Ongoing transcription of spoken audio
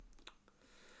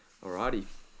Alrighty.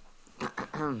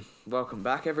 Welcome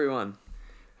back, everyone.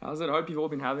 How's it? I hope you've all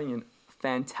been having a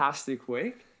fantastic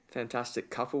week. Fantastic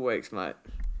couple weeks, mate.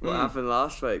 What happened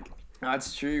last week?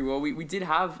 That's true. Well, we did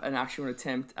have an actual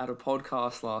attempt at a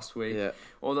podcast last week. Yeah.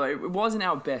 Although it wasn't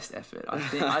our best effort. I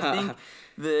think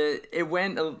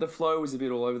the flow was a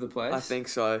bit all over the place. I think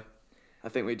so. I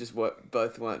think we just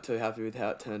both weren't too happy with how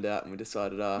it turned out, and we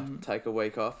decided take a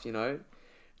week off,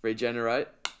 regenerate.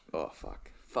 Oh, fuck.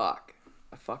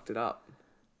 I fucked it up.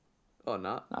 Oh,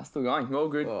 nah. Nah, still going. All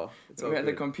good. Oh, it's all the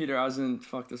good. computer hasn't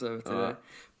fucked us over today. Alright.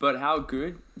 But how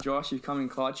good. Josh, you've come in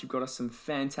clutch. You've got us some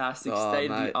fantastic Oh,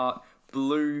 state-of-the-art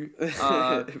blue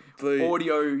Blue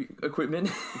audio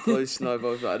equipment. blue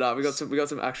snowballs. Right. No, we got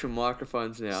some actual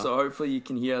microphones now. So hopefully you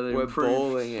can hear the We're improved...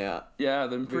 balling out. Yeah,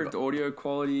 the improved audio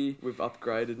quality. We've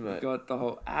upgraded, mate. We've got the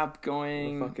whole app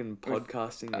going. We're fucking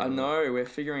podcasting now. I know, we're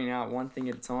figuring out one thing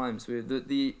at a time. So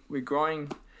we're growing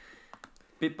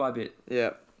bit by bit.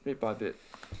 Yeah. Bit by bit.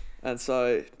 And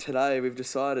so today we've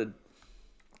decided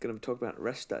going to talk about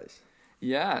rest days.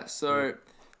 Yeah, so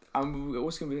we're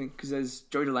also going to be, because there's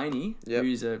Joe Delaney, Yep.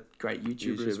 who's a great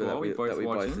YouTuber as well. We both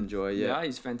watch him. Enjoy, yeah.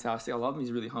 He's fantastic. I love him. He's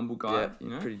a really humble guy,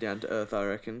 Pretty down to earth, I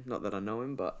reckon. Not that I know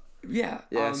him, but Yeah.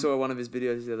 I saw one of his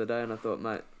videos the other day and I thought,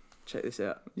 mate, check this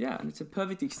out. Yeah, and it's a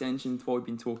perfect extension to what we've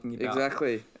been talking about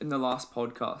Exactly. in the last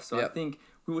podcast. So Yep. I think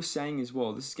we were saying as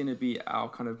well, this is going to be our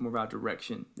kind of more of our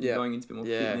direction. Yeah. Going into a bit more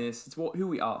Yeah. fitness. It's who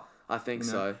we are. I think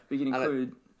you know? so. We can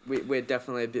include... We're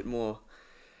definitely a bit more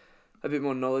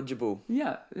knowledgeable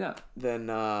Yeah. than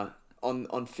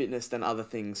on fitness than other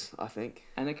things, I think.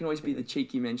 And it can always be the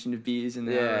cheeky mention of beers in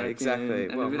there. Yeah, I reckon, exactly.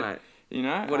 and Well, a bit mate,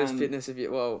 of, what is fitness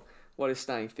what is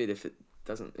staying fit if it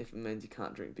means you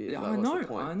can't drink beer? Yeah, Like, I what's know, the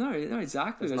point? no,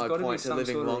 exactly. There's no gotta point be to some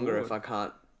living sort of longer reward. if I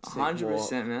can't.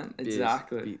 100%, man. beers.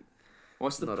 Exactly.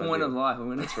 What's the Not point of ideal. life?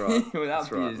 When That's right. without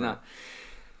That's right, beers, mate.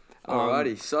 no.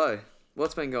 Alrighty, so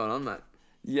what's been going on, mate?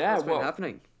 Yeah, What's been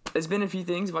happening? there's been a few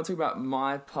things. If I talk about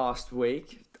my past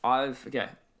week, I've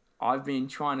been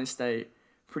trying to stay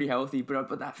pretty healthy,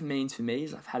 but that means for me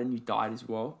is I've had a new diet as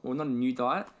well. Well, not a new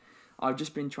diet. I've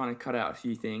just been trying to cut out a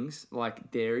few things like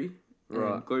dairy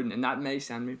and gluten, and that may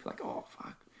sound to me like, oh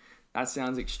fuck, that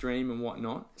sounds extreme and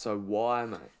whatnot. So why,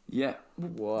 mate? Yeah.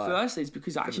 Why? Firstly, it's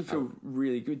because I actually feel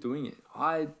really good doing it.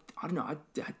 I don't know. I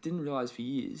didn't realize for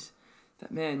years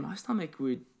that, man, my stomach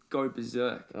would go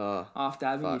berserk after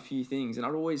having a few things. And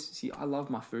I'd always I love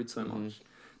my food so much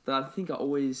that I think I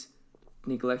always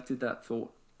neglected that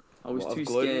thought. I was too of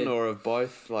gluten scared. or of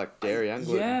both, like dairy and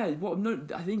gluten? Yeah, well, no,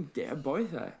 I think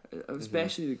both,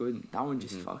 especially the gluten. That one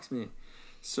just fucks me.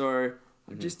 So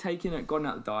I've just gotten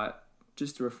out the diet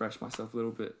just to refresh myself a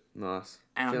little bit. Nice.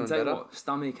 And Feeling I can tell you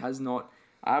better? what,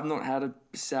 I have not had a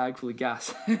sag full of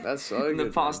gas That's so in good,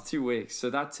 the past 2 weeks. So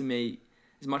that to me,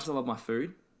 as much as I love my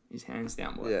food, is hands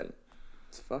down worth it.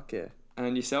 Fuck yeah.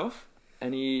 And yourself?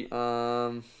 Any...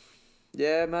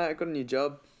 Yeah, mate, I got a new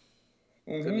job.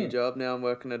 Got a new job now. I'm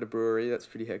working at a brewery. That's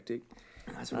pretty hectic.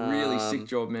 That's a really sick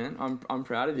job, man. I'm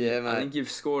proud of you. Yeah, mate. I think you've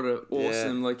scored an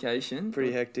awesome location.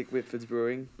 Pretty hectic. Whitford's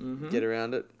Brewing. Get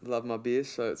around it. Love my beers,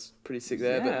 so it's pretty sick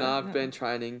there. But no, I've been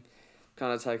training,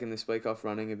 kind of taking this week off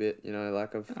running a bit.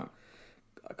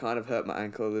 I kind of hurt my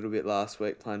ankle a little bit last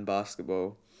week playing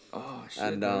basketball. Oh, shit,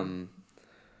 And man.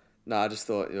 I just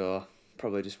thought,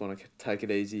 probably just want to take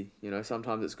it easy.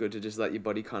 Sometimes it's good to just let your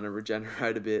body kind of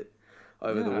regenerate a bit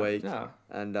over the week. Yeah.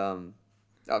 And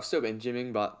I've still been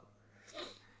gymming, but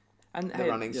And the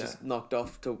running's just knocked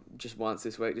off to just once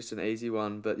this week, just an easy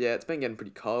one. But yeah, it's been getting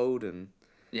pretty cold and...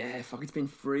 Yeah, fuck, it's been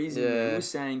freezing. Yeah. Man. We were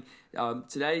saying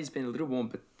today's been a little warm,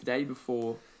 but the day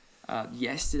before,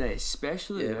 yesterday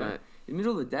especially, Yeah, man, mate. in the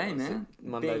middle of the day, man.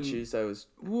 Monday, Tuesday was...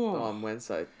 Whoa. On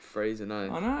Wednesday, freezing, eh?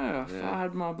 I know. Yeah. I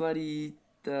had my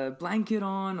the blanket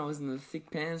on. I was in the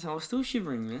thick pants. I was still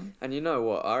shivering, man. And you know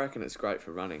what? I reckon it's great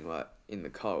for running, like, in the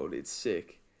cold. It's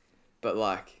sick. But,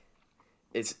 like...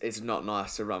 It's not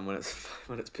nice to run when it's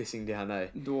pissing down, eh?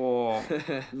 Oh,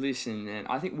 listen, man.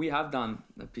 I think we have done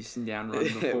a pissing down run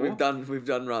before. we've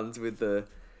done runs with the,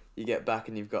 you get back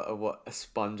and you've got a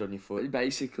sponge on your foot.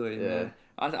 Basically, Yeah.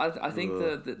 man. I think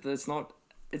that it's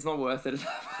not worth it.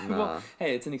 Nah. Well,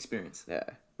 hey, it's an experience. Yeah,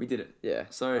 We did it. yeah.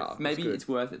 So maybe good. it's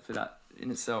worth it for that in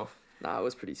itself. Nah, it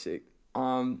was pretty sick.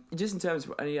 Just in terms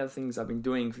of any other things I've been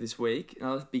doing for this week,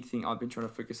 another big thing I've been trying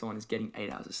to focus on is getting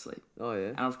 8 hours of sleep. Oh yeah.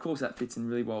 And of course that fits in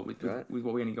really well with Right. what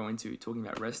we're going to go into talking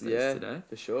about rest days Yeah, today.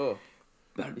 for sure.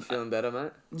 But You feeling better,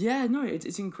 mate? yeah, no,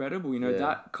 it's incredible. Yeah.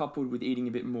 That coupled with eating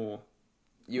a bit more.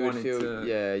 You would wanted feel,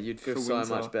 to- you'd feel for so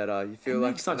winter. much better. You It feel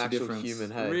like makes such an a actual difference.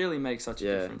 human, hey? Really makes such a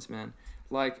Yeah. difference, man.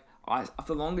 Like for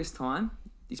the longest time,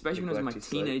 especially when I was in my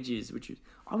teenage years, which is,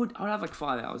 I would have like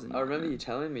 5 hours. I remember you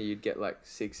telling me you'd get like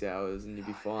 6 hours and you'd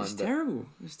be fine. It's terrible.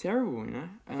 It's terrible, you know.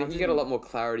 I think you get a lot more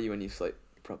clarity when you sleep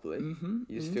properly. You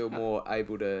just feel more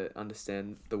able to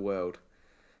understand the world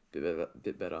a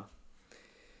bit better.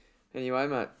 Anyway,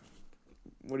 mate,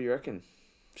 what do you reckon?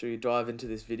 Should we dive into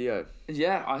this video?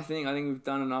 Yeah, I think we've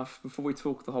done enough before we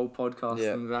talk the whole podcast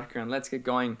in the background. Let's get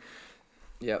going.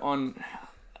 Yeah. On.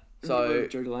 So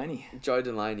Joe Delaney. Joe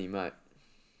Delaney, mate.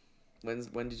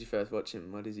 When did you first watch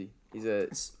him? What is he? He's a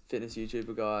fitness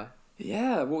YouTuber guy.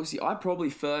 Yeah, well, see, I probably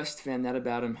first found out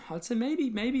about him, I'd say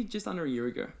maybe just under a year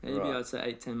ago. Maybe right. I'd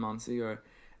say 8-10 months ago.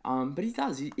 But he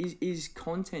does. His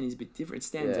content is a bit different. It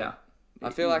stands out. I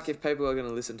feel like if people are going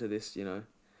to listen to this, you know,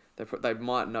 they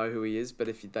might know who he is, but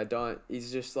if they don't,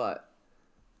 he's just like,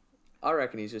 I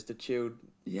reckon he's just a chilled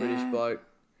British bloke,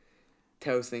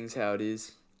 tells things how it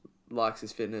is, likes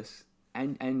his fitness.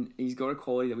 And he's got a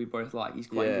quality that we both like. He's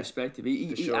quite introspective.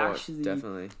 He actually,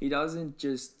 definitely. He doesn't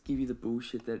just give you the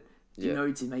bullshit that, you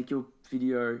know, to make your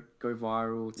video go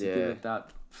viral, to give it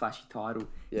that flashy title.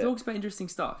 He talks about interesting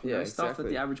stuff, you know, stuff that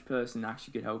the average person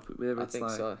actually could help with. Whether it's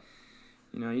so.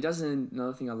 You know, he doesn't.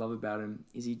 Another thing I love about him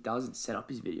is he doesn't set up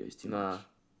his videos too much.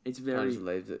 It's very just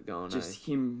leaves it going. Just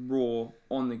him raw,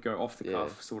 on the go, off the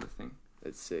cuff sort of thing.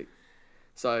 It's sick.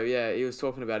 So yeah, he was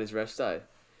talking about his rest day,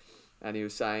 and he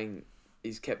was saying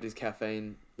he's kept his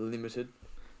caffeine limited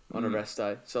on a rest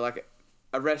day. So like,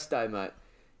 a rest day, mate,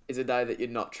 is a day that you're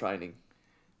not training.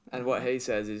 And what he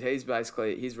says is his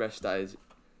rest days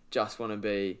just want to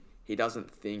be. He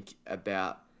doesn't think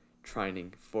about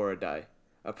training for a day.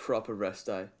 A proper rest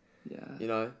day. Yeah. You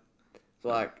know?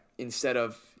 Like, instead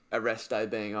of a rest day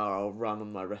being, I'll run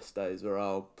on my rest days, or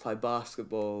I'll play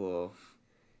basketball, or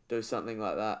do something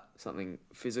like that, something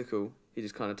physical, he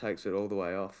just kind of takes it all the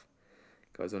way off.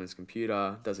 Goes on his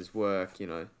computer, does his work, you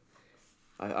know.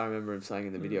 I remember him saying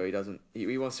in the video,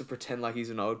 he wants to pretend like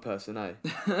he's an old person, eh?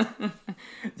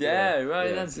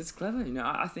 Right, that's clever, you know.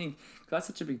 I think that's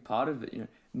such a big part of it, you know.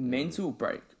 Mental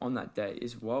break on that day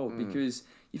as well, because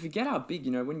you forget how big,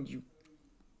 you know, when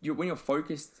you're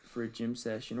focused for a gym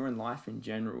session or in life in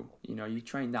general, you know, you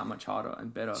train that much harder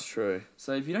and better. It's true.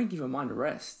 So if you don't give your mind a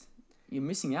rest, you're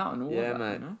missing out on all of that,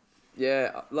 mate. You know?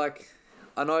 Yeah, like,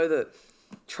 I know that,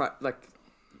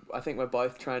 I think we're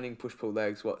both training push-pull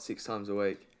legs, 6 times a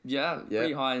week? Yeah,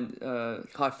 pretty high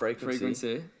high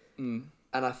frequency. And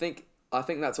I think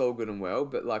that's all good and well,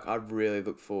 but like, I really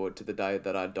look forward to the day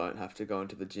that I don't have to go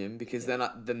into the gym, because then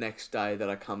the next day that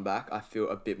I come back, I feel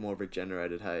a bit more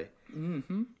regenerated. Hey,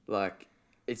 like,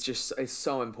 it's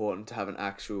so important to have an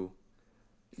actual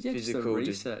physical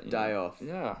reset, day off.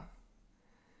 Yeah.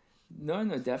 No,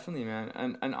 definitely, man.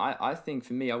 And I think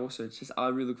for me, I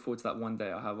really look forward to that one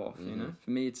day I have off. You know,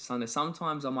 for me it's a Sunday.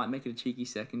 Sometimes I might make it a cheeky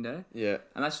second day. Yeah.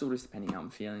 And that's sort of depending how I'm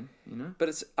feeling. You know.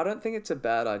 But I don't think it's a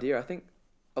bad idea. I think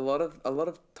a lot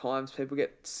of times people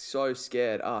get so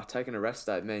scared. Taking a rest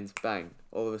day means bang,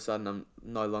 all of a sudden I'm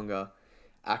no longer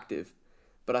active.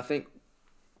 But I think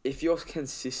if you're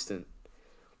consistent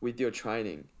with your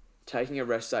training, taking a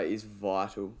rest day is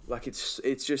vital. Like,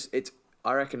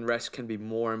 I reckon rest can be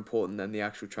more important than the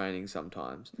actual training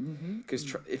sometimes.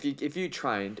 Because if you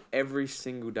trained every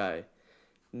single day,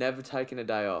 never taking a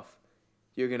day off,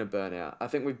 you're gonna burn out. I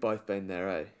think we've both been there,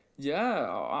 eh? Yeah,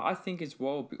 I think as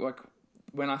well. Like,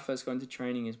 when I first got into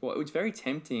training as well, it was very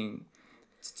tempting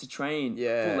to train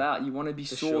full out. You want to be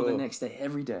sore the next day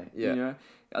every day. Yeah. You know,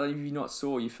 if you're not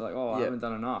sore, you feel like, I haven't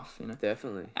done enough. You know.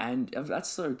 Definitely. And that's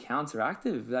so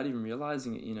counteractive without even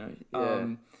realizing it. You know. Yeah.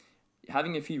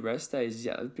 Having a few rest days,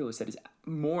 people said, is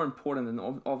more important than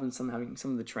often having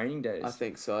some of the training days. I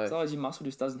think so. Otherwise, your muscle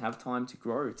just doesn't have time to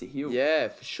grow, to heal. Yeah,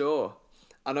 for sure.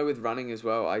 I know with running as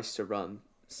well, I used to run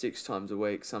 6 times a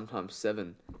week, sometimes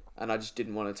 7, and I just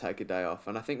didn't want to take a day off.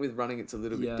 And I think with running, it's a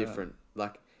little bit different.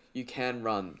 Like, you can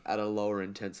run at a lower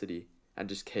intensity and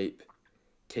just keep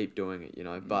doing it, you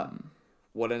know. But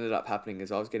what ended up happening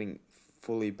is I was getting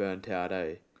fully burnt out,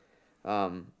 eh?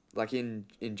 Like in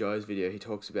Joe's video, he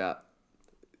talks about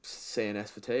CNS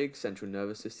fatigue, central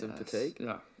nervous system fatigue.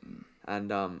 Yeah.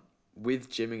 And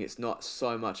with gymming, it's not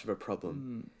so much of a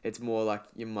problem. It's more like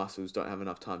your muscles don't have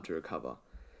enough time to recover.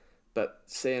 But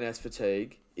CNS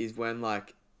fatigue is when,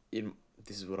 like,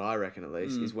 this is what I reckon at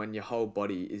least, is when your whole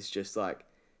body is just like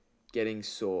getting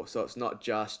sore. So it's not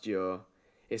just your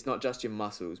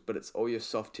muscles, but it's all your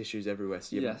soft tissues everywhere.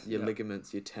 So your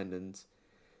ligaments, your tendons,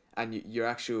 and your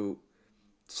actual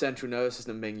central nervous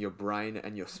system, being your brain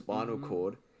and your spinal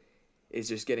cord, is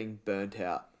just getting burnt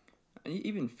out. And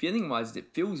even feeling wise,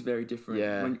 it feels very different.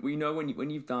 Yeah. When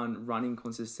you've done running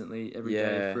consistently every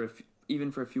day for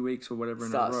even for a few weeks or whatever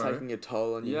starts in a row. taking a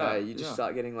toll on you. Yeah, hey, you just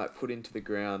start getting like put into the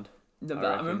ground.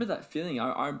 I remember that feeling.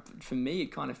 I for me,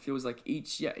 it kind of feels like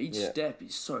each step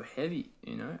is so heavy,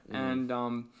 you know, and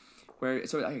where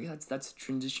so I guess that's a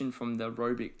transition from the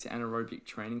aerobic to anaerobic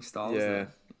training styles. Yeah,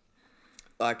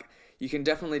 like you can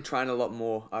definitely train a lot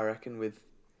more, I reckon, with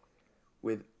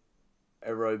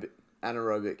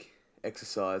anaerobic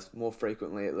exercise more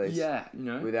frequently at least. Yeah, you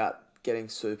know, without getting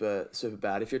super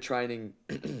bad. If you're training,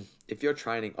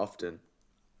 often,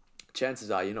 chances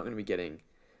are you're not going to be getting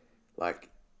like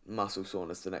muscle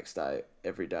soreness the next day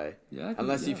every day. Yeah,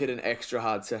 unless you've hit an extra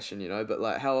hard session, you know. But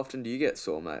like, how often do you get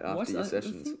sore, mate, after your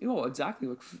sessions? Exactly.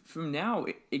 Like from now,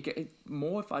 it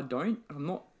more if I'm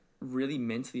not really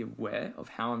mentally aware of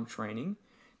how I'm training,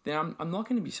 then I'm not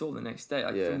going to be sore the next day.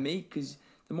 Like for me, because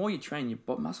the more you train, your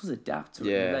muscles adapt to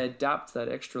it. Yeah. They adapt to that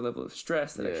extra level of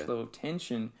stress, that extra level of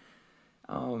tension.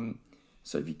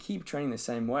 So if you keep training the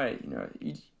same way, you know,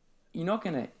 you're not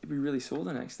going to be really sore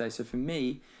the next day. So for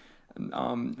me,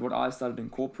 what I started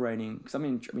incorporating, because I've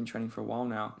been training for a while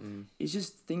now, is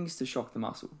just things to shock the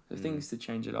muscle, things to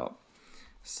change it up.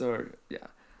 So yeah,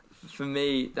 for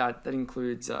me that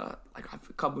includes like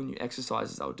a couple of new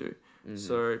exercises I'll do.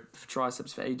 So for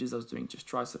triceps, for ages I was doing just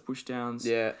tricep push downs.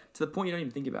 Yeah. To the point you don't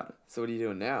even think about it. So what are you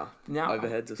doing now?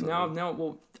 Overheads or something?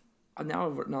 Now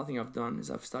another thing I've done is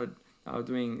I've started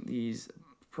doing these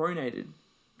pronated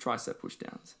tricep push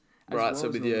downs. Right, so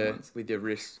with your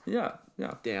wrist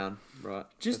down, right.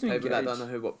 Just for people that don't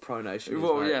know what pronation is,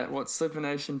 well, mate. yeah, what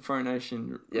supination,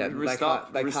 pronation, wrist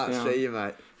up, they can't down. See you,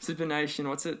 mate. Supination,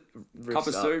 what's it? Wrist Cup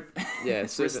of up. soup. Yeah,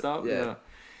 wrist up, yeah.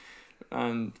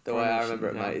 And the way I remember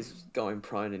it, mate, is going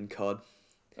prone in COD.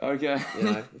 Okay. You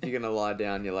know, if you're going to lie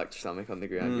down, you're like stomach on the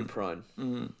ground, you're prone.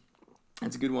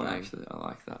 That's a good one, actually. I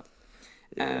like that.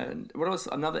 Yeah. And what else?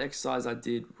 Another exercise I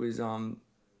did was like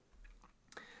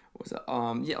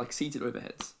seated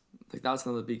overheads. Like that's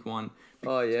another big one.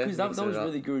 Because that was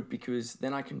really good, because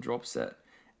then I can drop set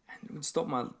and it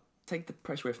would take the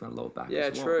pressure away from that lower back. Yeah,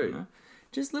 as well, true. You know?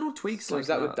 Just little tweaks. So like is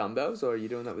that with dumbbells, or are you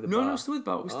doing that with a bar? No, still with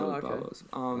bar. We're still with barbells.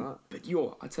 Right. But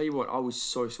I tell you what, I was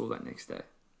so sore that next day.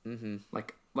 Mm-hmm.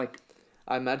 Like.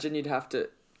 I imagine you'd have to.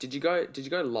 Did you go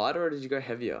lighter or did you go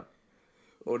heavier?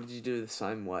 Or did you do the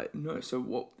same weight? No, so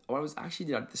what I was actually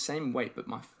did the same weight, but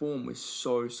my form was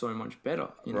so much better.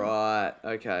 You know? Right.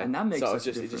 Okay. And that makes a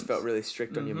difference. It just felt really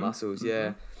strict on your muscles.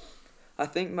 Yeah. I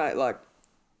think, mate, like,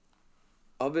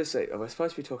 obviously we're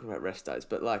supposed to be talking about rest days,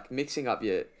 but like mixing up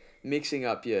your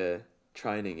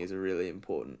training is a really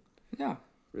important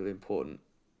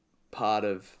part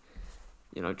of,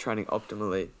 you know, training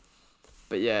optimally.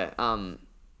 But yeah,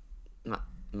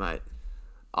 mate,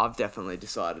 I've definitely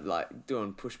decided, like,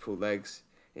 doing push-pull legs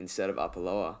instead of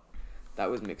upper-lower.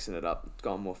 That was mixing it up,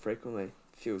 going more frequently.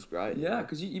 Feels great. Yeah,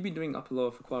 because you've been doing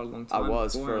upper-lower for quite a long time. I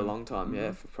was for a long time,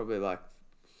 for probably, like,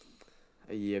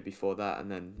 a year before that, and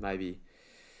then maybe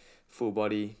full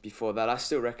body before that. I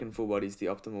still reckon full body's the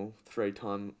optimal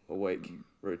 3-time-a-week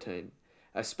routine,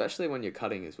 especially when you're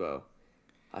cutting as well.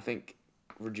 I think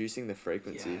reducing the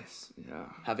frequency,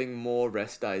 having more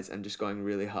rest days and just going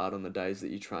really hard on the days that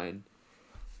you train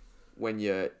when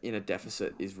you're in a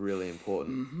deficit is really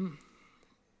important. Mm-hmm.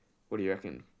 What do you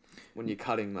reckon? When you're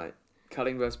cutting, mate?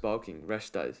 Cutting versus bulking,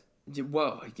 rest days. Yeah,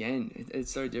 well, again,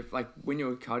 it's so different. Like, when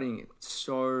you're cutting, it's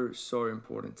so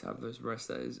important to have those rest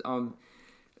days.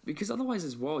 Because otherwise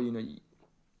as well, you know,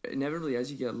 inevitably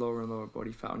as you get lower and lower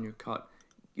body fat on your cut,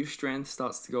 your strength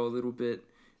starts to go a little bit.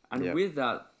 And with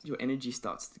that, your energy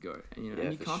starts to go. And, you know,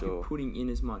 and you can't be putting in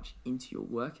as much into your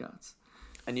workouts.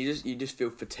 And you just feel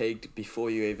fatigued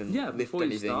before you even lift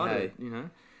anything. Started, you know.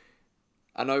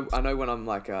 I know when I'm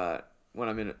like when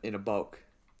I'm in a bulk,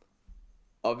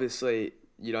 obviously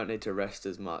you don't need to rest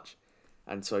as much,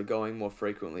 and so going more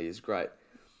frequently is great.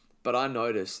 But I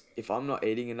notice if I'm not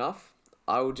eating enough,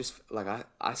 I will just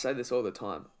I say this all the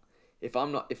time. If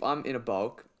I'm in a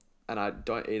bulk and I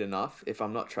don't eat enough, if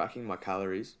I'm not tracking my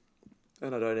calories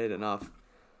and I don't eat enough,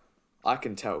 I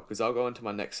can tell, because I'll go into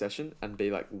my next session and be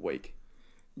like weak.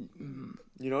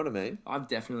 You know what I mean? I've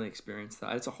definitely experienced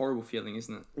that. It's a horrible feeling,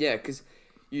 isn't it? Yeah, because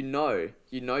you know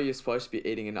you're supposed to be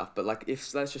eating enough, but like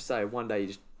if, let's just say one day you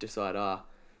just decide,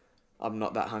 I'm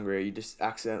not that hungry, or you just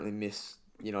accidentally miss,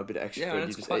 you know, a bit of extra food, you're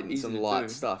just eating some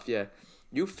light stuff,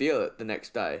 you'll feel it the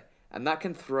next day, and that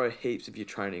can throw heaps of your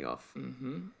training off.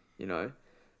 Mm-hmm. You know,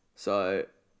 so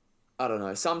I don't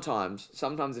know. Sometimes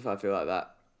if I feel like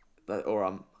that, or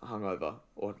I'm hungover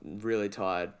or really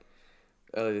tired.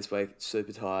 Earlier this week,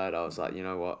 super tired. I was like, you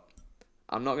know what?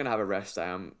 I'm not going to have a rest day.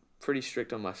 I'm pretty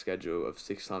strict on my schedule of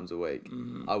 6 times a week.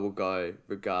 Mm-hmm. I will go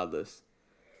regardless.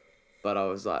 But I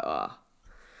was like,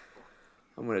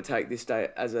 I'm going to take this day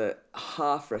as a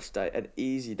half rest day, an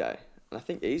easy day. And I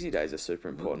think easy days are super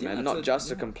important, man. Not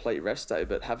just a complete rest day,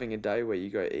 but having a day where you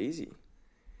go easy.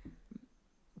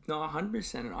 No,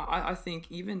 100%. I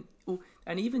think even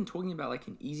talking about like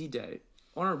an easy day,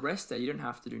 on a rest day, you don't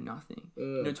have to do nothing.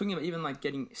 Talking about even like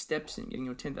getting steps in, getting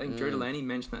your 10th. I think Joe Delaney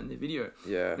mentioned that in the video.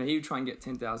 Yeah. He would try and get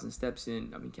 10,000 steps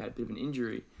in. I think he had a bit of an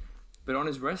injury. But on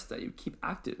his rest day, you keep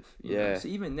active. You know? So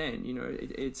even then,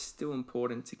 it's still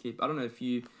important to keep. I don't know if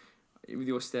you, with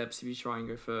your steps, if you try and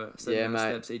go for a certain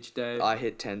amount of steps each day. I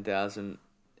hit 10,000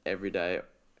 every day.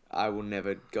 I will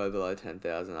never go below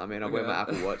 10,000. I mean, I wear my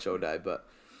Apple Watch all day, but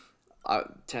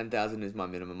 10,000 is my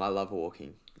minimum. I love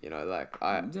walking.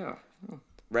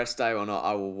 Rest day or not,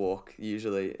 I will walk.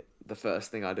 Usually, the first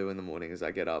thing I do in the morning is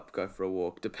I get up, go for a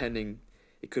walk. Depending,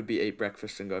 it could be eat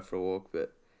breakfast and go for a walk,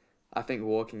 but I think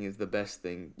walking is the best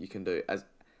thing you can do. As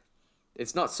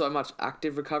it's not so much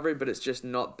active recovery, but it's just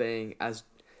not being, as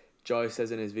Joe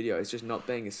says in his video, it's just not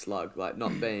being a slug, like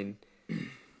not doing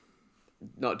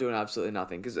absolutely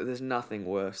nothing. Because there's nothing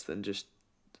worse than just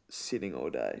sitting all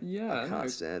day. Yeah, I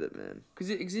can't stand it, man. Because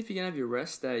if you're gonna have your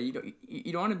rest day, you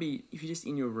don't want to be, if you're just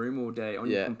in your room all day on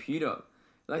your computer.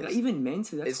 Like even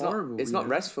mentally, that's horrible. It's not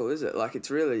restful, is it? Like it's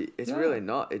really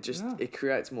not. It just it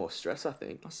creates more stress, I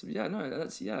think. Yeah, no,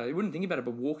 you wouldn't think about it,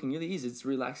 but walking really is. It's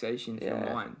relaxation for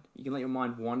your mind. You can let your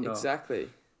mind wander. Exactly.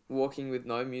 Walking with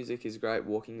no music is great.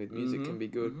 Walking with music can be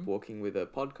good. Walking with a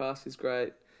podcast is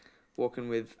great. Walking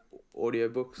with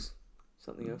audiobooks,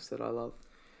 something else that I love.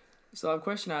 So a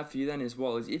question I have for you then as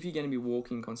well is, if you're going to be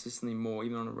walking consistently more,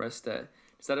 even on a rest day,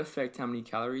 does that affect how many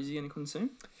calories you're going to consume?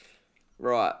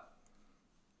 Right.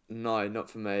 No, not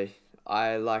for me.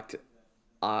 I'm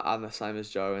the same as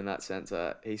Joe in that sense.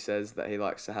 He says that he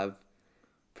likes to have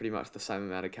pretty much the same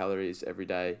amount of calories every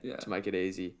day to make it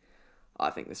easy. I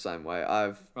think the same way.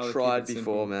 I've tried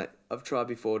before, mate. I've tried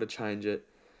before to change it,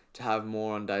 to have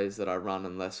more on days that I run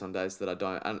and less on days that I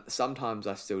don't. And sometimes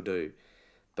I still do.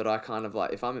 But I kind of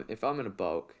like, if I'm in a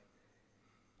bulk,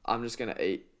 I'm just going to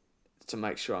eat to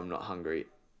make sure I'm not hungry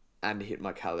and hit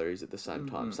my calories at the same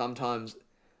time. Sometimes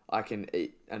I can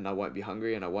eat and I won't be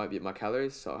hungry and I won't hit my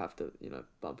calories, so I'll have to,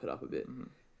 bump it up a bit.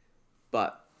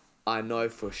 But I know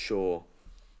for sure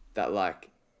that, like,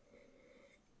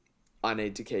 I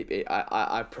need to keep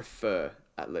I prefer,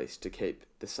 at least, to keep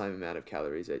the same amount of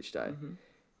calories each day.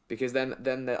 Because then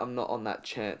I'm not on that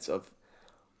chance of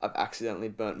I've accidentally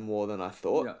burnt more than I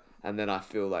thought, and then I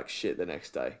feel like shit the next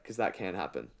day, because that can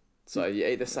happen. So you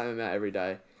eat the same amount every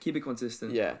day. Keep it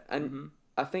consistent. Yeah, and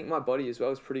I think my body as well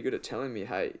is pretty good at telling me,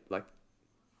 hey, like,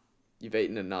 you've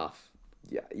eaten enough.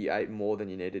 Yeah, you ate more than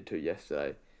you needed to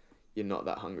yesterday. You're not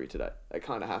that hungry today. It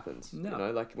kind of happens.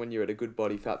 No. Like when you're at a good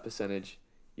body fat percentage,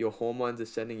 your hormones are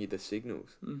sending you the signals.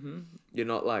 You're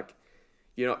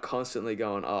not constantly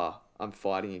going, I'm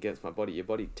fighting against my body. Your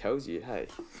body tells you, hey,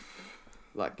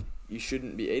 like, you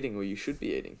shouldn't be eating, or you should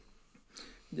be eating.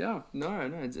 Yeah, no,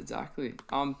 it's exactly.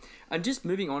 And just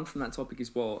moving on from that topic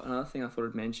as well, another thing I thought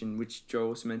I'd mention, which Joe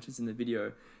also mentions in the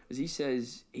video, is he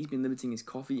says he's been limiting his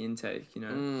coffee intake,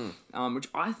 which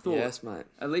I thought, yes, mate.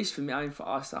 At least for me, I mean, for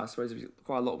us, I suppose there's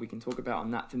quite a lot we can talk about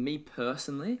on that. For me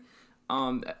personally,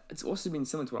 it's also been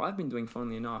similar to what I've been doing,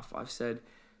 funnily enough. I've said,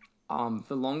 for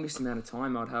the longest amount of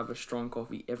time, I'd have a strong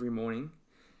coffee every morning,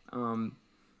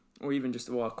 or even just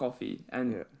a coffee.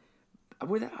 And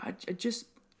with that,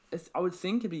 I would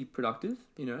think it'd be productive,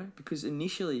 because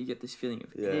initially you get this feeling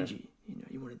of energy,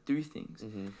 you want to do things.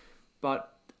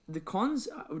 But the cons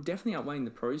are definitely outweighing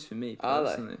the pros for me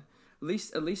personally.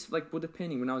 At least like, well,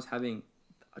 depending, when I was having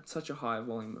such a high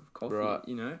volume of coffee, right.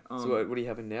 So what are you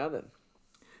having now then?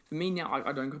 For me now,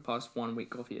 I don't go past 1 week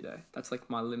coffee a day. That's like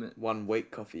my limit. 1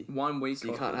 week coffee? 1 week so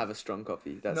coffee. You can't have a strong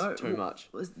coffee. That's too much.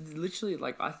 Literally,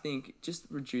 like, I think just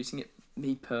reducing it,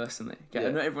 me personally. Okay,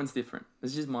 I know everyone's different.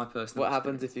 It's just my personal What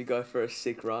happens if you go for a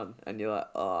sick run and you're like,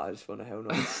 I just want a hell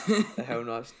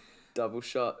nice double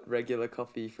shot regular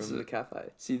coffee from the cafe?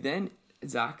 See, then,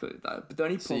 exactly. But the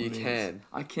only problem is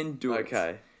I can do it.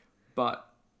 Okay. But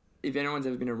if anyone's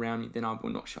ever been around me, then I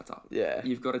will not shut up. Yeah.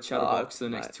 You've got to chatterbox for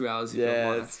the next 2 hours.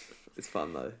 It's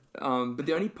fun though. But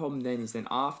the only problem then is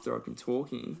after I've been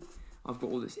talking, I've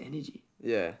got all this energy.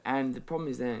 Yeah. And the problem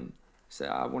is then, so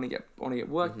I want to get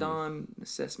work done,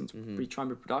 assessments, try and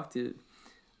be productive.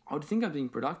 I would think I'm being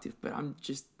productive, but I'm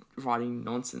just writing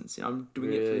nonsense. I'm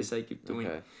doing it for the sake of doing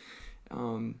it.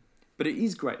 But it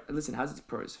is great. Listen, it has its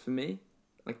pros. For me,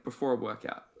 like before a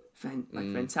workout,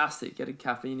 fantastic. Getting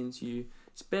caffeine into you.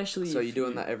 Especially so you're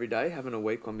doing that every day, having a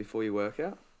week one before you work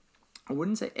out? I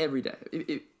wouldn't say every day.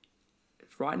 If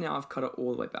right now I've cut it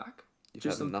all the way back.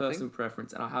 Just on personal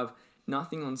preference, and I have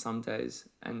nothing on some days,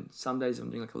 and some days I'm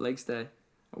doing like a legs day,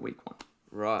 a weak one.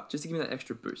 Right. Just to give me that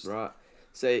extra boost. Right.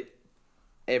 See,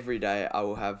 every day I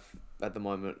will have at the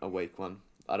moment a weak one.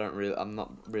 I'm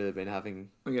not really been having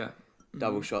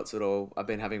double shots at all. I've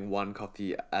been having one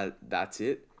coffee, that's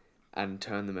it, and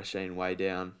turn the machine way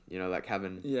down. You know, like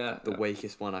having the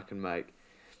weakest one I can make,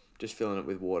 just filling it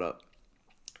with water.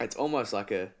 It's almost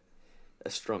like a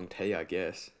strong tea, I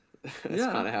guess. That's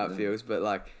kind of how it feels. But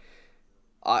like,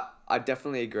 I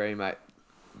definitely agree, mate.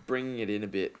 Bringing it in a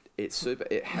bit,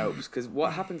 it helps, because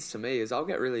what happens to me is I'll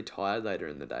get really tired later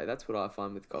in the day. That's what I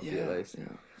find with coffee, at least. Yeah.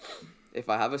 If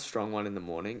I have a strong one in the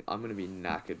morning, I'm going to be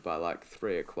knackered by like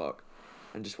 3 o'clock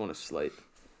and just want to sleep.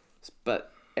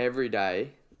 But every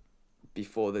day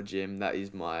before the gym,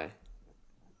 that's my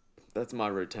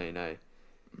routine, eh?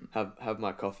 Have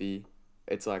my coffee.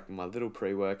 It's like my little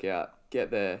pre-workout. Get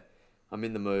there, I'm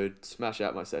in the mood, smash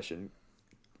out my session.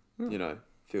 You know,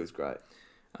 feels great.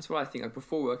 That's what I think. Like,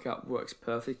 before workout works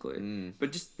perfectly.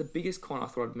 But just the biggest con I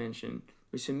thought I'd mention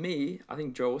was, for me, I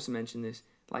think Joe also mentioned this,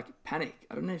 like panic.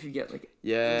 I don't know if you get like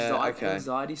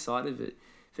anxiety side of it.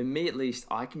 For me, at least,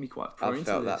 I can be quite prone to this.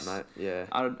 I've felt that, mate.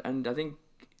 Yeah. And I think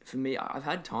for me, I've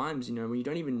had times, you know, when you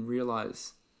don't even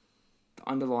realise the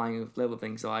underlying level of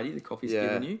anxiety the coffee's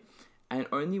giving you, and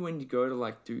only when you go to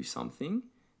like do something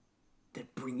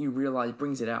that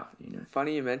brings it out, you know.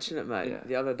 Funny you mention it, mate. Yeah.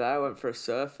 The other day I went for a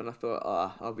surf and I thought,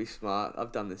 I'll be smart.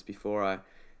 I've done this before. I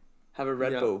have a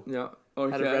Red Bull. Yeah.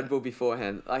 Okay. Had a Red Bull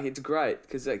beforehand. Like, it's great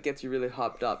because it gets you really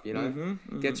hyped up, you know.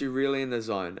 Gets you really in the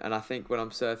zone. And I think when I'm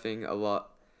surfing a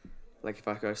lot, like if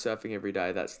I go surfing every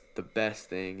day, that's the best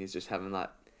thing, is just having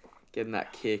getting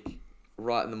that kick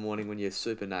right in the morning when you're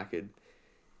super knackered.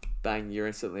 Bang, you're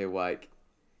instantly awake.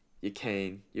 You're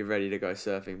keen. You're ready to go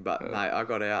surfing. But, mate, I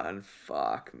got out and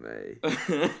fuck me.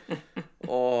 I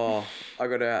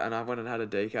got out and I went and had a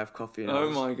decaf coffee.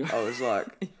 And my God. I was like,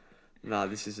 nah,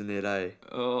 this isn't it, eh?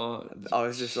 I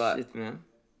was just like, shit, man.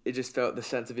 It just felt the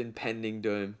sense of impending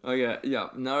doom. Oh, yeah.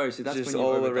 No, so that's just when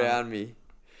all around me.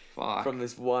 Fuck. From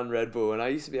this one Red Bull. And I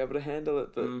used to be able to handle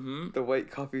it, but the weak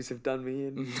coffees have done me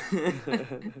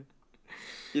in.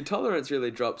 Your tolerance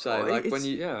really drops, eh? Like when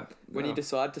you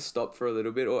decide to stop for a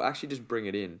little bit, or actually just bring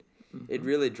it in, it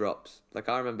really drops. Like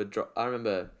I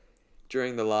remember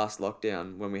during the last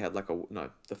lockdown when we had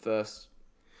the first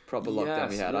proper lockdown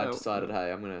we had, I decided, hey,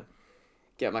 I'm gonna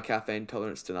get my caffeine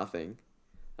tolerance to nothing,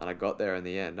 and I got there in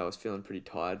the end. I was feeling pretty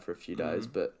tired for a few days,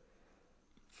 but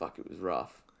fuck, it was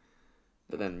rough.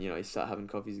 But then, you know, you start having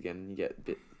coffees again and you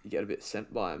get a bit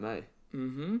sent by them, eh?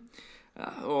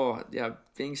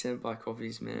 Being sent by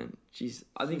coffees, man. Jeez,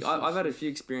 I think I've had a few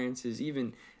experiences,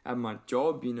 even at my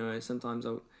job, you know, sometimes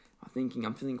I'm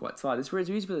feeling quite tired. This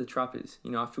is where the trap is,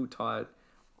 you know, I feel tired.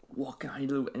 I need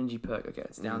a little energy perk. Okay,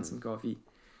 it's down some coffee.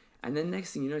 And then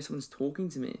next thing you know, someone's talking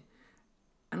to me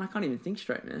and I can't even think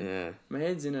straight, man. Yeah. My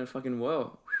head's in a fucking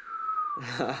whirl.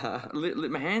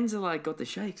 My hands are like got the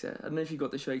shakes. I don't know if you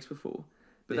got the shakes before,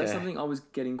 but that's something I was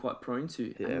getting quite prone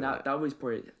to. Yeah, and that was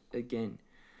probably, again,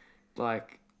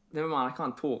 like, never mind, I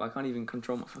can't talk. I can't even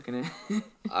control my fucking head.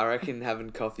 I reckon having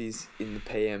coffees in the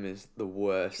PM is the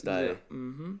worst, eh? Yeah.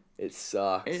 It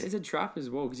sucks. It's a trap as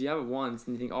well, because you have it once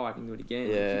and you think, I can do it again.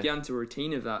 Yeah. If you get into a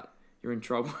routine of that, you're in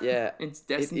trouble. Yeah. It's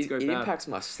destined to go bad. It impacts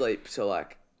my sleep to,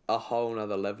 like, a whole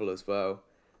nother level as well.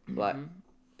 Like,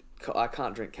 I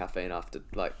can't drink caffeine after,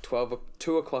 like,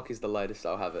 2 o'clock is the latest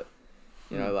I'll have it.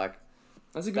 You know, like...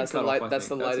 That's a good cutoff, That's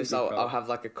the latest I'll have,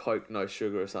 like, a Coke, no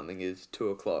sugar or something is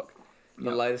 2 o'clock. The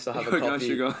latest I have a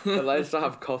coffee. No the latest I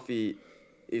have coffee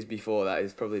is before that,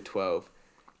 is probably 12.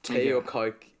 Tea or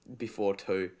Coke before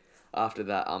 2. After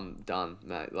that, I'm done,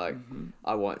 mate. Like,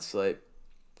 I won't sleep.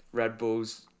 Red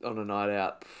Bulls on a night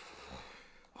out.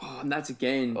 And that's,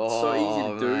 again, so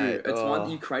easy to do. Mate. It's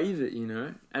one, you crave it, you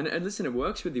know. And listen, it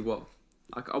works really well.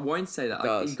 I won't say that.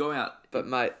 Like, you go out. But,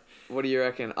 mate, what do you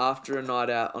reckon? After a night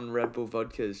out on Red Bull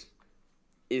vodkas,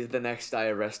 is the next day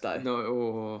a rest day?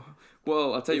 No.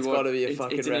 Well, I'll tell you what. It's got to be a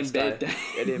fucking rest day.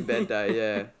 An in bed day,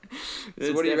 yeah.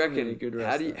 So what do you reckon?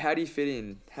 How do you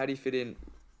fit in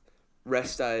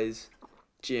rest days,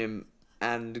 gym,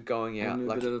 and going out?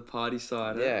 And a bit of a party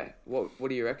side. Yeah. What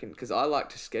do you reckon? Because I like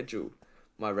to schedule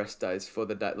my rest days for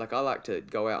the day. Like, I like to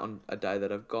go out on a day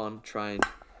that I've gone, trained,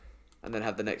 and then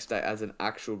have the next day as an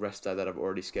actual rest day that I've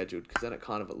already scheduled, because then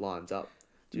it lines up.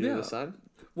 Do you do the same?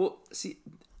 Well, see,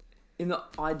 in the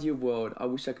ideal world, I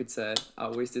wish I could say I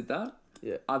always did that.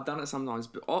 Yeah. I've done it sometimes,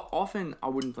 but often I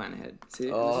wouldn't plan ahead. See,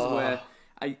 this is where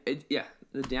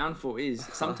the downfall is.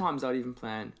 Sometimes I'd even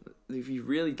plan, if you've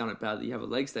really done it badly, you have a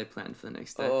legs day planned for the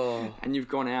next day, and you've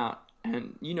gone out,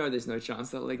 and you know there's no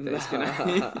chance that leg day's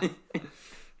gonna.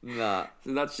 Nah.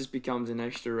 So that just becomes an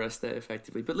extra rest day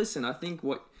effectively. But listen, I think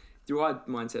what the right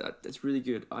mindset, that's really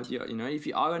good idea. You know, if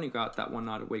you are going to go out that one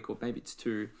night a week, or maybe it's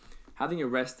two, having a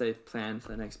rest day planned for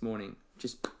the next morning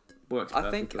just works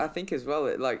perfectly. I think as well,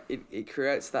 it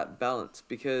creates that balance,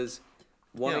 because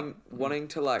wanting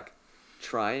to like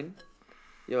train,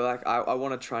 you're like, I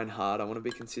want to train hard, I want to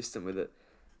be consistent with it,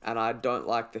 and I don't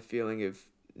like the feeling of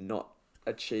not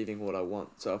achieving what I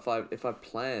want. So if I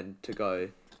plan to go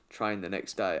train the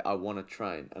next day, I want to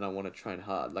train, and I want to train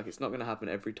hard. Like, it's not going to happen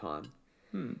every time.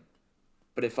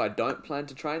 But if I don't plan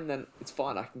to train, then it's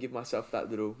fine. I can give myself that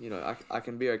little, you know, I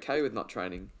can be okay with not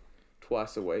training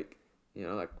twice a week. You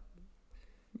know, like,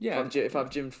 if I've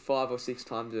gymmed 5 or 6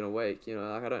 times in a week, you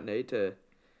know, like, I don't need to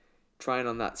train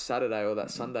on that Saturday or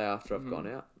that Sunday after I've gone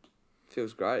out.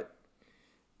 Feels great.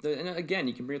 And again,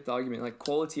 you can bring up the argument, like,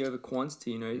 quality over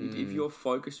quantity. You know, if you're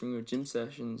focused on your gym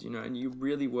sessions, you know, and you're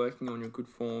really working on your good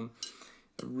form,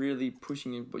 really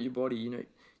pushing your body, you know,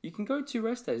 you can go 2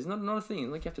 rest days. It's not a thing.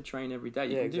 Like, you have to train every day.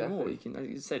 You can do more. You can, like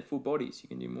you said, full bodies. You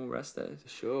can do more rest days.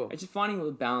 Sure. It's just finding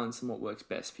the balance and what works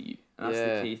best for you. And that's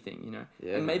the key thing, you know.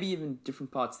 Yeah, and maybe even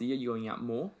different parts of the year, you're going out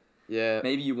more. Yeah.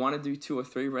 Maybe you want to do 2 or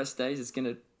 3 rest days. It's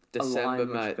going to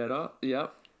align much better.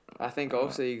 Yep. I think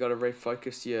also you got to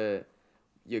refocus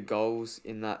your goals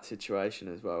in that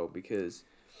situation as well, because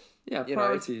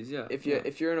priorities.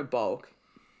 If you're in a bulk,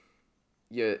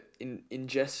 you're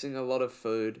ingesting a lot of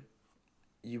food.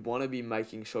 You want to be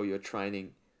making sure you're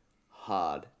training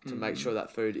hard to make sure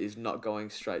that food is not going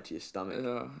straight to your stomach.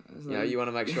 You want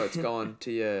to make sure it's going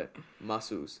to your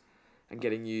muscles and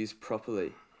getting used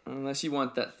properly. Unless you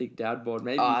want that thick dad bod,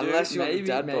 maybe you do. Unless you want the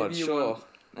dad bod, sure.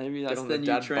 Maybe that's the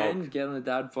new trend. Bulk. Get on the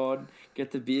dad bod,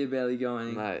 get the beer belly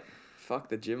going. Mate, fuck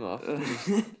the gym off.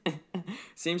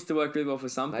 Seems to work really well for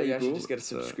some people. Maybe I should just get a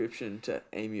subscription to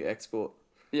Emu Export.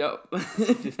 Yep.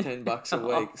 $15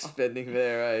 a week spending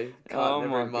there, card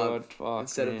every month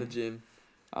instead of the gym.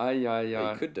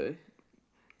 You could do.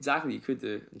 Exactly, you could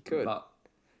do. You could.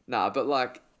 But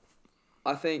like,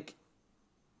 I think,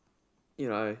 you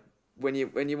know, when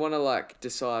you want to like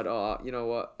decide, you know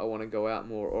what, I want to go out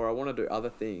more, or I want to do other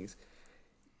things,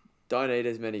 don't eat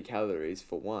as many calories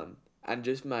for one, and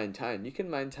just maintain. You can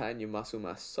maintain your muscle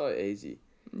mass so easy.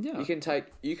 Yeah.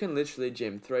 You can literally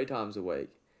gym 3 times a week.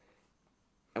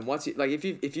 And once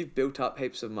if you've built up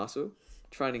heaps of muscle,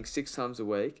 training 6 times a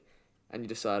week, and you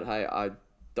decide, hey, I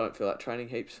don't feel like training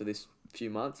heaps for this few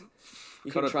months,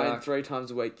 you can train 3 times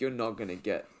a week. You're not gonna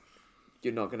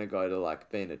go to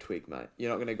like being a twig, mate. You're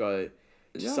not gonna go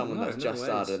to someone that's just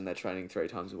started and they're training 3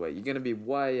 times a week. You're gonna be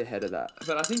way ahead of that.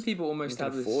 But I think people almost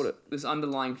have this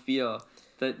underlying fear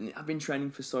that I've been training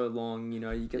for so long, you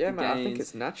know, you get the gains. I think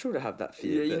it's natural to have that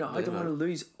fear. Yeah, I don't want to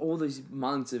lose all these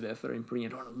months of effort I'm putting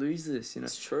in. I don't want to lose this, you know.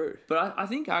 It's true. But I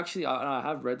think actually, I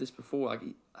have read this before, like,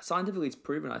 scientifically it's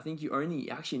proven, I think you only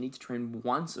actually need to train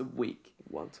once a week.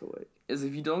 Once a week. As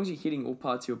long as you're hitting all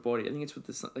parts of your body, I think it's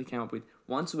what they came up with,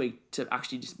 once a week to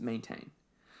actually just maintain.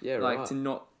 Yeah, right. Like, to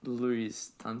not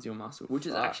lose tons of your muscle, which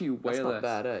is actually way less. That's not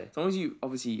bad, As long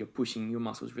as you're pushing your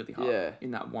muscles really hard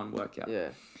in that one workout. Yeah.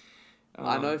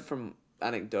 I know from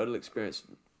anecdotal experience,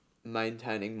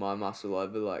 maintaining my muscle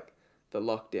over like the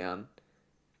lockdown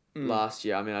last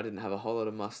year. I mean, I didn't have a whole lot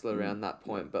of muscle around that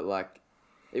point, but like,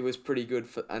 it was pretty good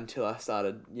until I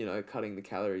started, you know, cutting the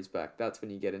calories back. That's when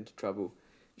you get into trouble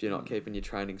if you're not keeping your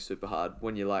training super hard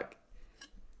when you're like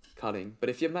cutting. But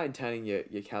if you're maintaining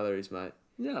your calories, mate,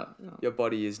 your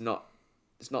body it's not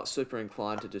super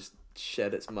inclined to just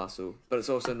shed its muscle, but it's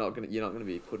also you're not gonna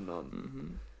be putting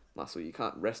on muscle. You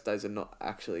can't. Rest days are not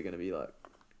actually going to be like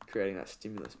creating that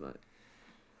stimulus, mate.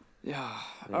 Yeah.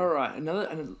 All right. Another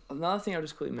thing I'll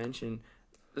just quickly mention,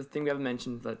 the thing we haven't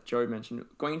mentioned that Joe mentioned,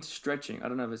 going into stretching. I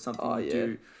don't know if it's something you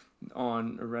do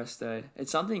on a rest day.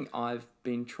 It's something I've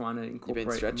been trying to incorporate. You've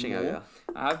been stretching, more. Have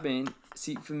you? I have been.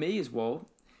 See, for me as well,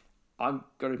 I've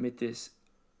got to admit this.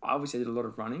 I obviously did a lot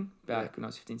of running back when I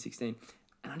was 15, 16,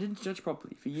 and I didn't stretch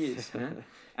properly for years.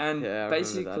 And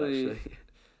basically,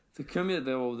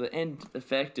 the end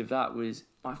effect of that was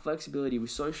my flexibility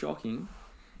was so shocking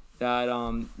that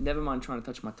never mind trying to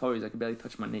touch my toes, I could barely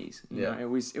touch my knees. You know, it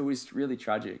was really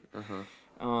tragic.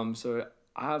 So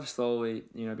I have slowly,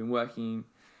 you know, been working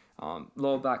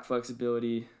lower back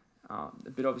flexibility, a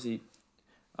bit obviously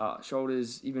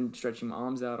shoulders, even stretching my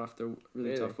arms out after a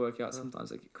really tough workout.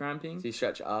 Sometimes I get cramping. Do you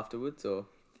stretch afterwards or?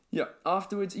 Yeah,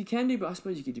 afterwards you can do, but I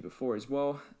suppose you could do before as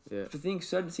well. Yeah. For things,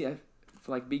 for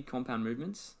like big compound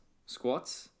movements,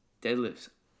 squats, deadlifts,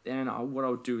 and what I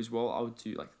would do as well, I would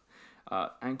do like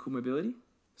ankle mobility.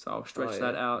 So I'll stretch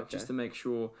that out just to make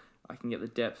sure I can get the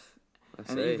depth,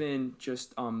 and even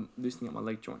just loosening up my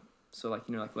leg joint. So like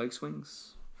like leg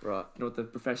swings. Right. You know what the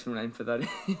professional name for that is?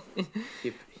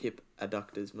 hip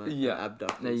adductors, mate. Yeah.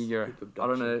 Abductors. There you go. I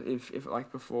don't know if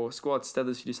like before squats,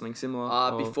 tethers, you do something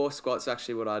similar. Before squats,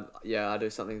 actually, I do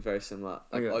something very similar,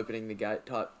 like opening the gate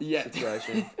type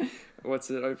situation.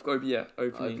 What's it?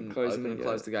 Opening, closing the gate.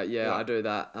 Close the gate. Yeah, I do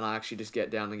that, and I actually just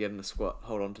get down and get in a squat,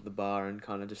 hold on to the bar, and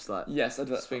kind of just like I do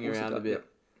that. swing around a bit. Yep.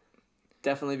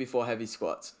 Definitely before heavy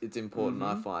squats, it's important,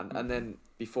 I find, and then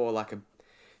before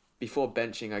before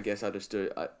benching, I guess I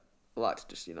like to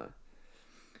just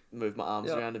move my arms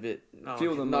around a bit.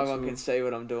 No one can see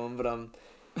what I'm doing, but I'm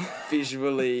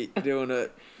visually doing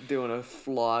a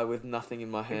fly with nothing in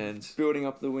my hands. Building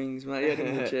up the wings, mate. Yeah,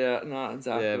 doing the chair. No,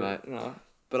 exactly. Yeah, mate. No.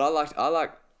 But I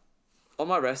like on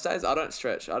my rest days, I don't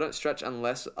stretch. I don't stretch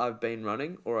unless I've been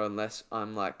running or unless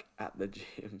I'm like at the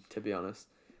gym, to be honest.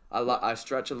 I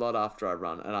stretch a lot after I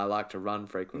run, and I like to run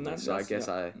frequently, so I guess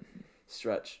I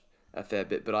stretch a fair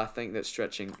bit. But I think that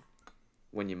stretching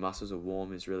when your muscles are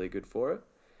warm is really good for it.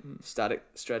 Static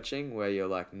stretching, where you're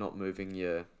like not moving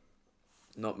your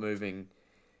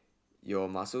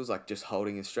muscles, like just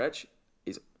holding a stretch,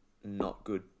 is not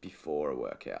good before a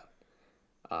workout.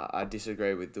 I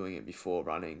disagree with doing it before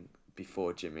running,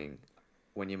 before gymming.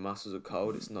 When your muscles are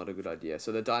cold, it's not a good idea.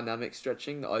 So the dynamic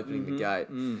stretching, the opening the gate,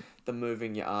 the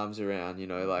moving your arms around,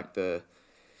 like the,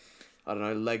 I don't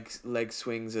know, leg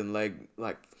swings and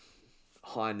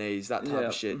high knees, that type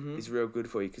of shit is real good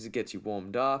for you because it gets you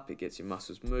warmed up, it gets your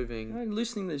muscles moving.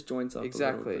 Loosening those joints up.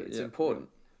 Exactly, it's important.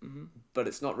 But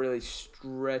it's not really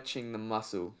stretching the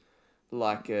muscle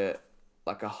like a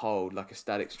hold, like a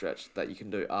static stretch that you can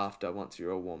do after once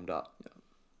you're all warmed up.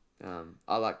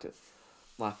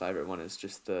 My favourite one is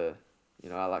just I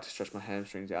like to stretch my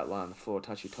hamstrings out, lie on the floor,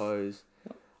 touch your toes.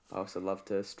 I also love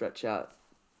to stretch out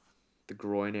the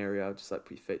groin area, just like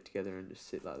put your feet together and just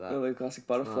sit like that. The classic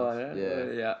butterfly, nice.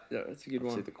 Yeah, that's a good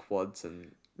one. The quads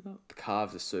and the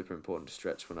calves are super important to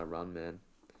stretch when I run, man.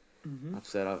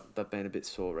 They've been a bit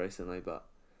sore recently, but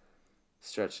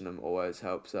stretching them always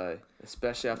helps,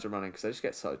 especially after running, because they just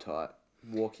get so tight.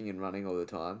 Walking and running all the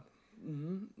time,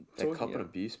 they cop an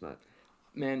abuse, mate.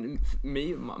 Man,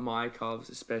 my calves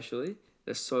especially,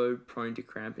 they're so prone to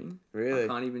cramping. Really? I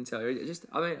can't even tell you. It's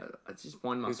just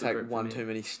one muscle. You take one too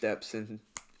many steps and...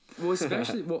 Well,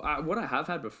 especially what I have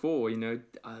had before,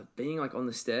 being like on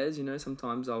the stairs,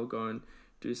 sometimes I'll go and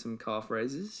do some calf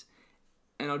raises,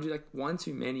 and I'll do like one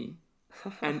too many,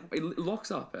 and it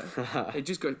locks up. It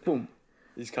just goes boom.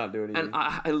 You just can't do anything.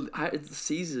 And it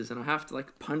seizes, and I have to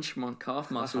like punch my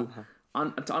calf muscle to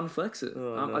unflex it.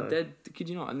 I'm dead. Kid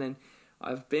you not? And then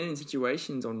I've been in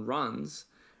situations on runs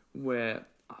where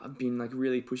I've been like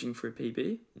really pushing for a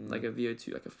PB, like a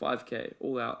VO2, like a 5K,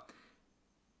 all out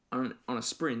on a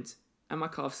sprint, and my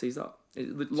calf seized up.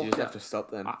 It locked you just have to stop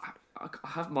then. I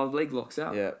have my leg locks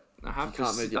out. Yeah. I have you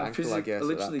can't move your ankle, I guess,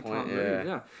 literally at that point. Can't move.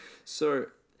 Yeah. So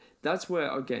that's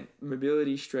where again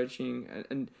mobility, stretching,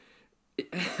 and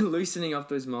loosening up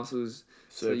those muscles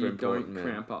so you don't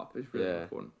cramp up is really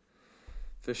important.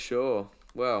 For sure.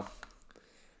 Well,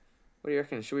 what do you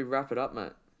reckon? Should we wrap it up,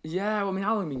 mate? Yeah, well,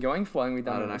 how long have we been going for? We've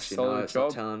done I don't actually know. It's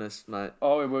not telling us, mate.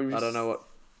 Oh, I don't know what.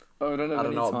 Oh, I don't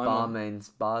know what bar means.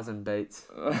 Bars and beats.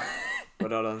 We're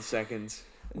not on seconds.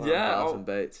 Bars and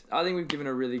beats. I think we've given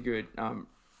a really good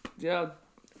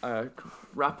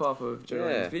wrap up of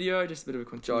Joe's video. Just a bit of a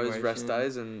continuation. Joe's rest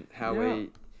days and how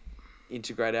we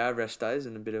integrate our rest days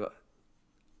and a bit of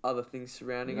other things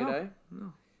surrounding it. Yeah.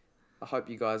 I hope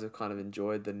you guys have kind of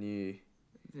enjoyed the new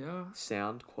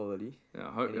sound quality. Yeah,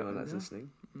 I hope anyone that's listening.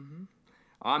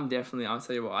 I'll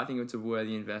tell you what, I think it's a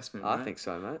worthy investment. I think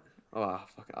so, mate. Oh,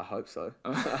 I hope so.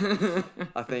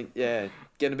 I think,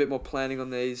 getting a bit more planning on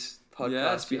these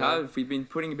podcasts. Yes, we've been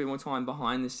putting a bit more time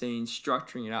behind the scenes,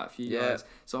 structuring it out for you guys.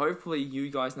 So hopefully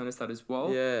you guys notice that as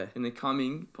well. Yeah. In the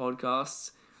coming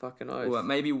podcasts. Fucking oath. Or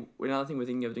maybe another thing we're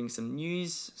thinking of doing some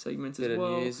news segments as well.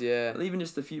 Bit of news, yeah. Even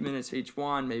just a few minutes for each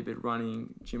one, maybe a bit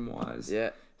running, gym-wise. Yeah.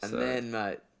 And then,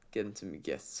 mate, getting some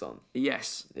guests on.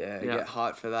 Yes. Yeah, get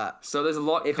hyped for that. So there's a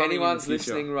lot. If anyone's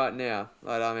listening right now,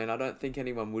 I don't think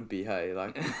anyone would be. Hey,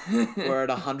 we're at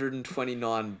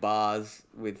 129 bars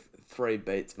with 3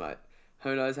 beats, mate.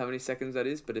 Who knows how many seconds that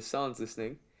is? But if someone's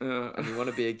listening and you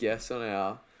want to be a guest on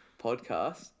our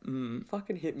podcast,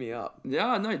 fucking hit me up.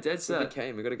 Yeah, no, dead set.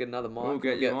 We got to get another mic. We'll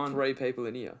get you on. 3 people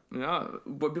in here. Yeah,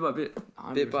 but bit by bit.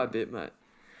 100%. Bit by bit, mate.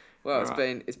 Well,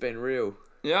 it's been real.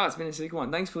 Yeah, it's been a sick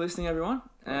one. Thanks for listening, everyone.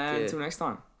 And until next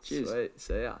time. Cheers. Sweet.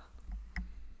 See ya.